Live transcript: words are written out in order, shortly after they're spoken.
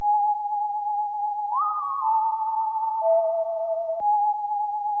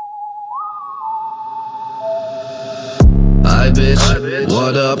Hi bitch,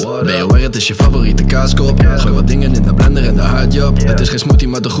 what up? Ben je aware, het is je favoriete kaaskop. Gooi wat dingen in de blender en de hardjob. Het is geen smoothie,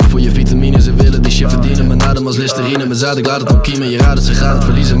 maar te goed voor je vitamine. Ze willen die shit verdienen, mijn adem als listerine. Mijn zaad, ik laat het omkiemen, je raadt het, ze gaan het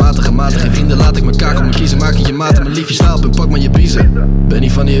verliezen. Matig, geen vrienden, laat ik mijn kaak op me kiezen. Maak je maten, mijn liefje, sta op en pak maar je biezen. Ben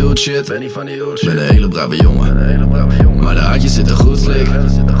niet van die hood shit, ben een hele brave jongen. Maar de haartjes zitten goed slik.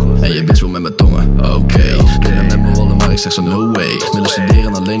 En je bitch wil met mijn tongen, oké. Doe hem met me rollen, maar ik zeg zo no way. Willen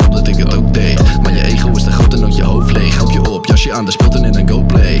studeren alleen omdat ik het ook deed. Maar je ego is te groot en ook je hoofd leeg. Help je op, jasje aan, de speelten in een go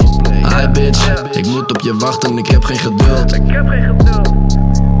play. Hi bitch, ik moet op je wachten, ik heb geen geduld.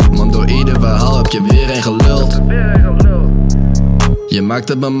 Man, door ieder verhaal heb je weer een geluld. Je maakt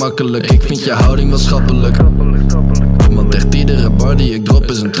het me makkelijk, ik vind je houding wel schappelijk. Want echt iedere bar die ik drop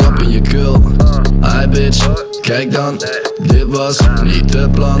is een trap in je kul. Hi bitch, kijk dan, dit was niet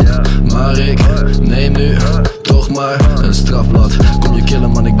het plan. Maar ik neem nu toch maar een strafblad. Kom je killen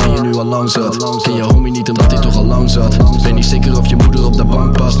man, ik ben je nu al lang zat. Ken je homie niet omdat hij toch al lang zat. Ben niet zeker of je moeder op de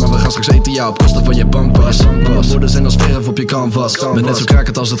bank past. Maar we gaan straks eten, ja, op kosten van je bankpas. Mijn woorden zijn als verf op je canvas. Ben net zo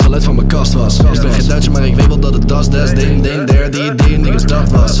krakend als het geluid van mijn kast was. Ik ben geen Duitser, maar ik weet wel dat het das des. Ding, der, die niggas dat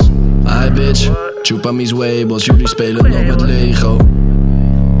was. Hi bitch, chupa mis huevos, jullie spelen nog met Lego.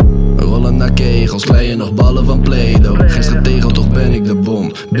 Rollen naar kegels, kleien nog ballen van Play-Doh. Geen stratego, toch ben ik de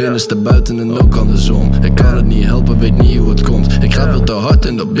bom. Binnenste buiten en ook andersom. Ik kan het niet helpen, weet niet hoe het komt. Ik ga veel te hard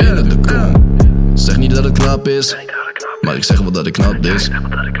en dat binnen de kom. Zeg niet dat het knap is, maar ik zeg wel dat ik knap is.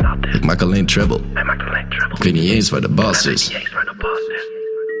 Ik maak alleen treble. Ik weet niet eens waar de baas is.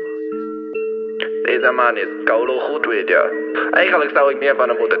 Deze man is koude goed, weet je. Eigenlijk zou ik meer van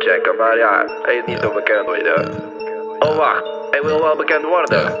hem moeten checken, maar ja, hij is niet zo bekend, weet je. Oh wacht, hij wil wel bekend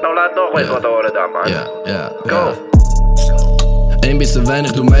worden. Nou laat nog eens wat horen dan, man. Go. Eén bitch te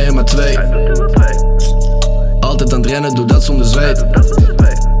weinig, doe mij er maar twee. Altijd aan het rennen, doe dat zonder zweet.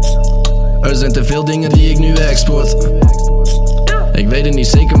 Er zijn te veel dingen die ik nu export. Ik weet het niet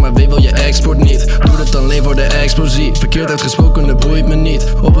zeker, maar weet wel je export niet. Doe het alleen voor de explosie. Verkeerd uitgesproken, dat boeit me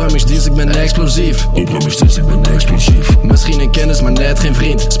niet. Opruimingsdienst, ik ben explosief. Misschien een kennis, maar net geen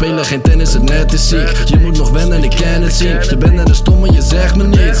vriend. Spelen geen tennis, het net is ziek. Je moet nog wennen en ik ken het zien. Je bent net een stomme, je zegt me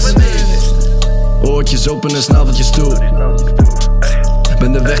niets. Oortjes open en snaveltjes toe.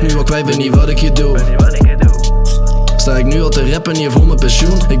 Ben de weg nu al kwijt, weet niet wat ik hier doe. Sta ik nu al te rappen hier voor mijn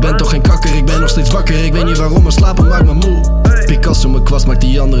pensioen? Ik ben toch geen kakker, ik ben nog steeds wakker. Ik weet niet waarom, maar slapen maakt me moe. Picasso mijn kwast maakt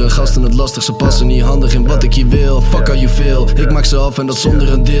die andere gasten het lastig. Ze passen niet handig in wat ik hier wil. Fuck how you feel. Ik maak ze af en dat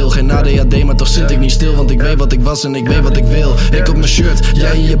zonder een deel. Geen ADHD, maar toch zit ik niet stil. Want ik weet wat ik was en ik weet wat ik wil. Ik op mijn shirt,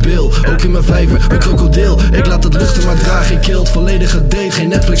 jij in je bil. Ook in mijn vijver, een krokodil. Ik laat het luchten, maar draag geen kilt. Volledige date, geen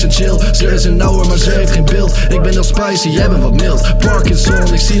Netflix en chill. Ze is een ouwe, maar ze heeft geen beeld. Ik ben heel spicy, jij bent wat mild.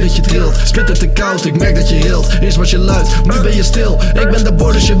 Parkinson, ik zie dat je trilt. Spit het te koud, ik merk dat je rilt. Eerst was je luid, nu ben je stil. Ik ben de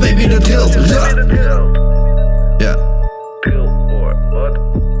bord, dus je weet wie dat trilt. Ja.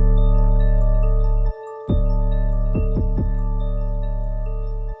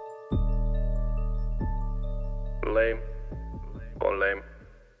 Lame. Gewoon lame.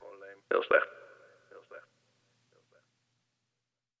 Heel slecht.